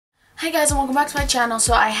Hi guys, and welcome back to my channel.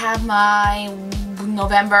 So I have my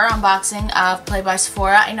November unboxing of Play by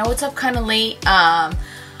Sephora. I know it's up kind of late. I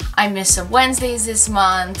missed some Wednesdays this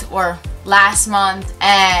month or last month,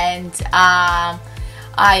 and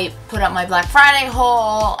I put up my Black Friday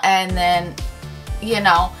haul, and then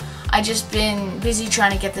I just been busy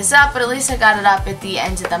trying to get this up, but at least I got it up at the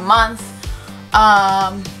end of the month.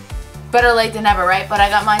 Better late than never, right? But I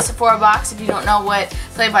got my Sephora box. If you don't know what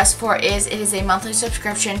Play by Sephora is, it is a monthly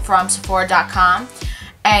subscription from Sephora.com,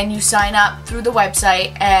 and you sign up through the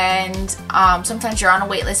website, and sometimes you're on a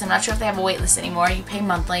wait list. I'm not sure if they have a wait list anymore. You pay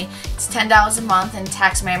monthly. It's $10 a month, and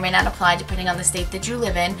tax may or may not apply depending on the state that you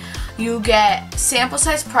live in. You get sample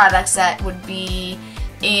size products that would be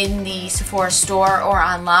in the Sephora store or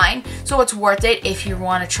online, so it's worth it if you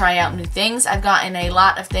want to try out new things. I've gotten a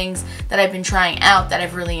lot of things that I've been trying out that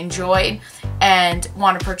I've really enjoyed and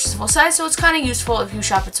want to purchase full size, so it's kind of useful if you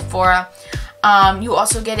shop at Sephora. You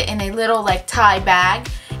also get it in a little tie bag,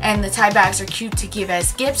 and the tie bags are cute to give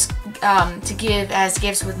as gifts,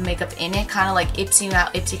 with makeup in it, kind of like Ipsy. Now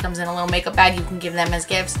Ipsy comes in a little makeup bag, you can give them as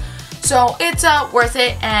gifts, so it's worth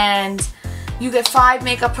it. And you get 5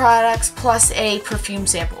 makeup products plus a perfume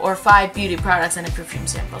sample, or 5 beauty products and a perfume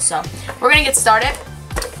sample. So we're gonna get started.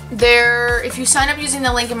 If you sign up using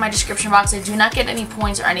the link in my description box, I do not get any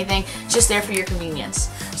points or anything, just there for your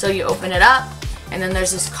convenience. So you open it up, and then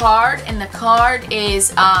there's this card, and the card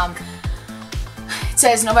is, it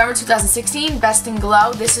says November 2016, Best in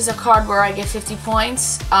Glow. This is a card where I get 50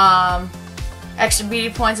 points. Extra beauty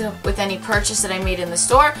points with any purchase that I made in the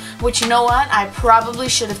store, which, you know what, I probably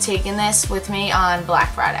should have taken this with me on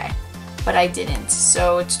Black Friday, but I didn't,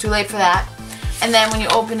 so it's too late for that. And then when you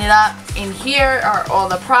open it up, in here are all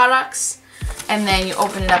the products, and then you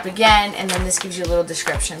open it up again, and then this gives you a little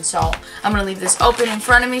description. So I'm going to leave this open in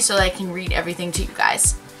front of me so that I can read everything to you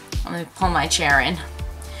guys. I'm going to pull my chair in.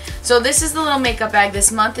 So this is the little makeup bag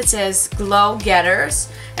this month. It says Glow Getters.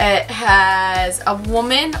 It has a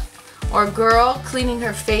woman or girl cleaning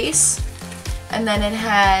her face, and then it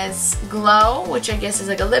has Glow, which I guess is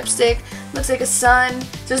like a lipstick, looks like a sun.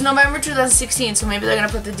 It says November 2016, so maybe they're gonna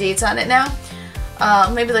put the dates on it now.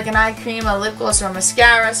 Maybe like an eye cream, a lip gloss, or a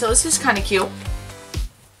mascara, so this is kind of cute.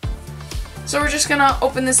 So we're just gonna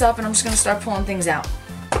open this up, and I'm just gonna start pulling things out.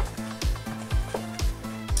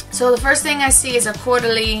 So the first thing I see is a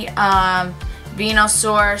CAUDALIE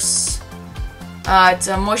Vinosource. It's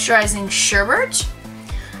a moisturizing sherbet.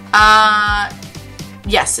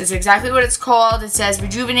 Yes, it's exactly what it's called. It says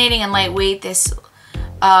rejuvenating and lightweight. This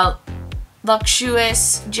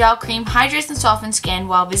luxurious gel cream hydrates and softens skin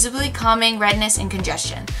while visibly calming redness and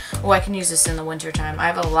congestion. Oh, I can use this in the winter time. I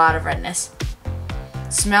have a lot of redness.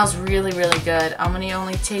 It smells really, really good. I'm gonna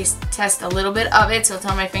only test a little bit of it, so it's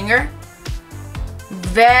on my finger.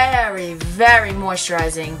 Very, very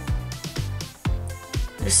moisturizing.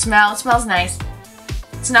 It smells nice.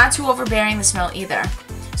 It's not too overbearing, the smell, either.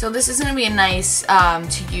 So this is going to be a nice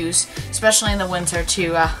to use, especially in the winter,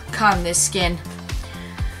 to calm this skin.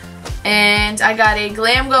 And I got a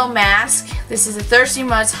GLAMGLOW mask. This is a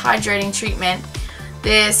THIRSTYMUD hydrating treatment.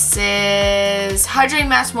 This is hydrating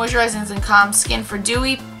mask, moisturizes and calms skin for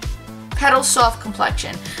dewy, petal soft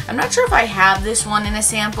complexion. I'm not sure if I have this one in a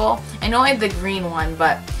sample. I know I have the green one,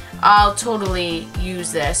 but I'll totally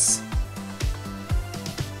use this.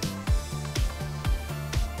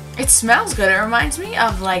 It smells good. It reminds me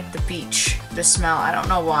of like the beach, the smell. I don't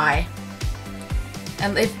know why.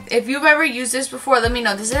 And if you've ever used this before, let me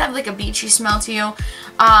know. Does it have like a beachy smell to you?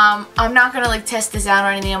 I'm not gonna like test this out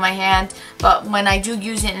or anything on my hand, but when I do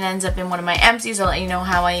use it and it ends up in one of my empties, I'll let you know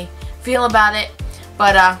how I feel about it.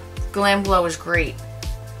 But GLAMGLOW is great.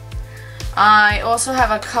 I also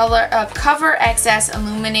have a Cover XS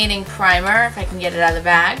Illuminating Primer, if I can get it out of the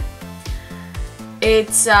bag.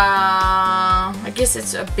 It's, I guess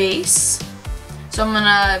it's a base. So I'm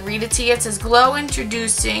gonna read it to you. It says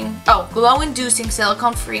glow-inducing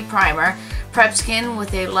silicone-free primer. Prep skin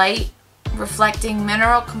with a light reflecting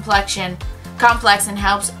mineral complex and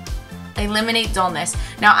helps eliminate dullness.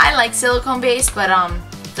 Now I like silicone base, but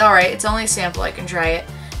it's alright. It's only a sample. I can try it.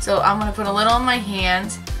 So I'm gonna put a little on my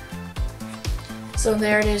hand. So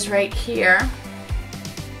there it is right here.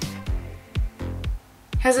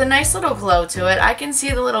 Has a nice little glow to it. I can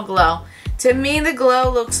see the little glow. To me, the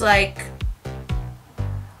glow looks like,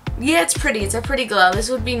 yeah, it's pretty. It's a pretty glow. This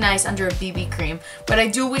would be nice under a BB cream. But I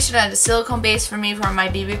do wish it had a silicone base for me for my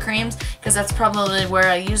BB creams, because that's probably where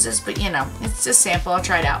I use this. But you know, it's just a sample. I'll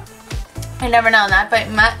try it out. I never know that, but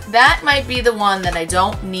that might be the one that I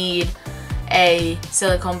don't need a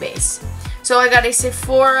silicone base. So I got a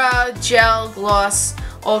Sephora Gel Gloss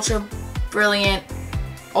Ultra Brilliant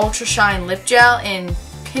Ultra Shine Lip Gel in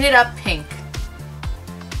Hit It Up Pink.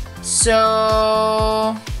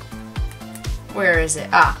 So, where is it?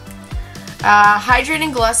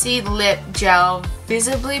 Hydrating Glossy Lip Gel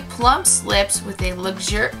visibly plumps lips with a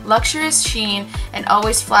luxurious sheen and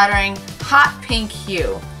always flattering hot pink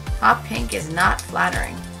hue. Hot pink is not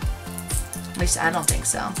flattering. At least I don't think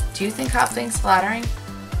so. Do you think hot pink's flattering?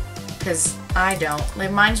 Because I don't. It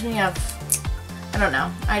reminds me of, I don't know.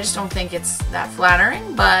 I just don't think it's that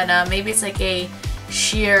flattering, but maybe it's like a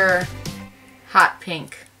sheer hot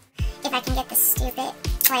pink. If I can get this stupid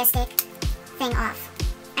plastic thing off.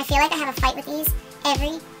 I feel like I have a fight with these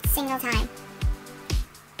every single time.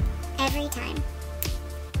 Every time.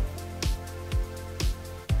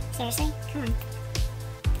 Seriously? Come on.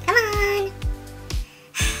 Come on!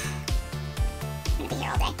 I'm gonna be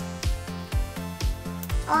here all day.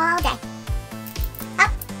 All day.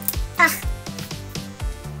 Up! Ugh!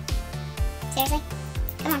 Seriously?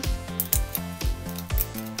 Come on.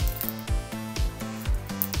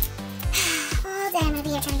 All day I'm gonna be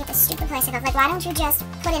here trying to get this stupid plastic off. Like, why don't you just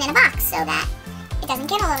put it in a box so that it doesn't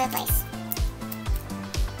get all over the place?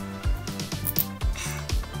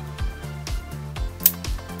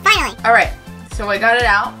 Finally! Alright, so I got it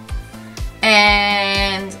out.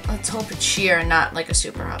 And let's hope it's sheer and not like a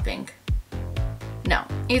super hot pink. No,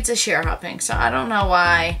 it's a sheer hot pink, so I don't know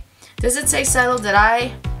why. Does it say subtle? Did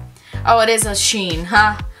I? Oh, it is a sheen,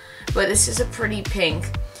 huh? But this is a pretty pink.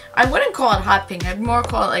 I wouldn't call it hot pink. I'd more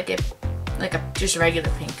call it like a just regular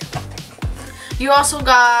pink. We also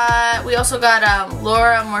got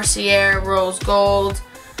Laura Mercier Rose Gold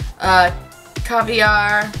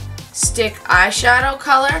Caviar Stick Eyeshadow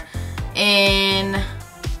Color in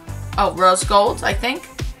Rose Gold, I think.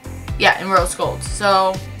 Yeah, in Rose Gold.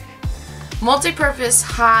 So, multi-purpose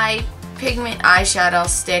high pigment eyeshadow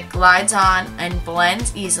stick glides on and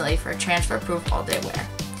blends easily for transfer-proof all-day wear.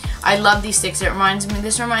 I love these sticks. This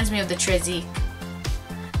reminds me of the Trizique.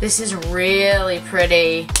 This is really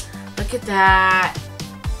pretty. Look at that.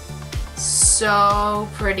 So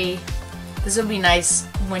pretty. This would be nice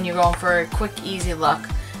when you're going for a quick, easy look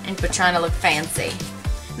and you're trying to look fancy.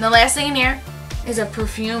 And the last thing in here is a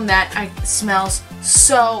perfume that smells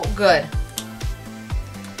so good.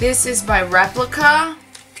 This is by Replica.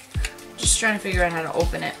 Just trying to figure out how to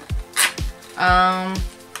open it.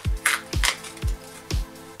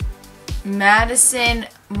 Madison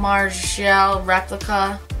MARGIela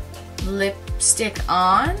Replica Lipstick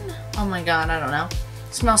On. Oh my god, I don't know.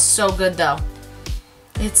 It smells so good though.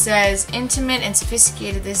 It says, intimate and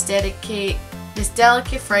sophisticated, this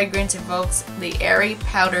delicate fragrance evokes the airy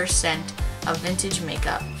powder scent of vintage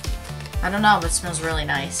makeup. I don't know, but it smells really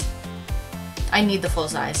nice. I need the full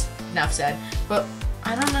size, enough said. But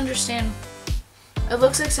I don't understand. It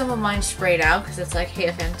looks like some of mine sprayed out because it's like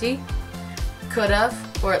half empty. Could have,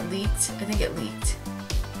 or it leaked. I think it leaked.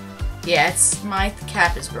 Yeah, my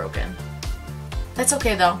cap is broken. That's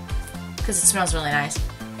okay though, because it smells really nice.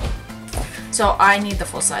 So I need the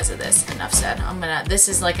full size of this. Enough said. This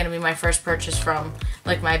is like gonna be my first purchase from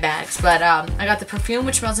like my bags. But I got the perfume,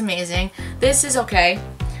 which smells amazing. This is okay.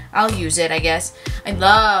 I'll use it, I guess. I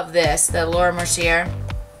love this, the Laura Mercier.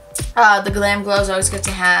 The GLAMGLOW is always good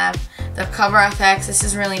to have. The Cover FX, this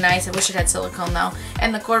is really nice. I wish it had silicone though.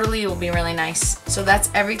 And the CAUDALIE will be really nice. So that's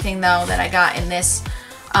everything though that I got in this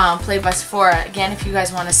Played by Sephora. Again, if you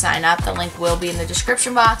guys want to sign up, the link will be in the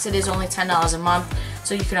description box. It is only $10 a month,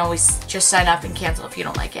 so you can always just sign up and cancel if you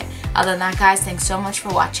don't like it. Other than that, guys, thanks so much for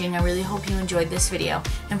watching. I really hope you enjoyed this video,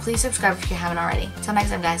 and please subscribe if you haven't already. Until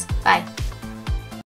next time, guys. Bye.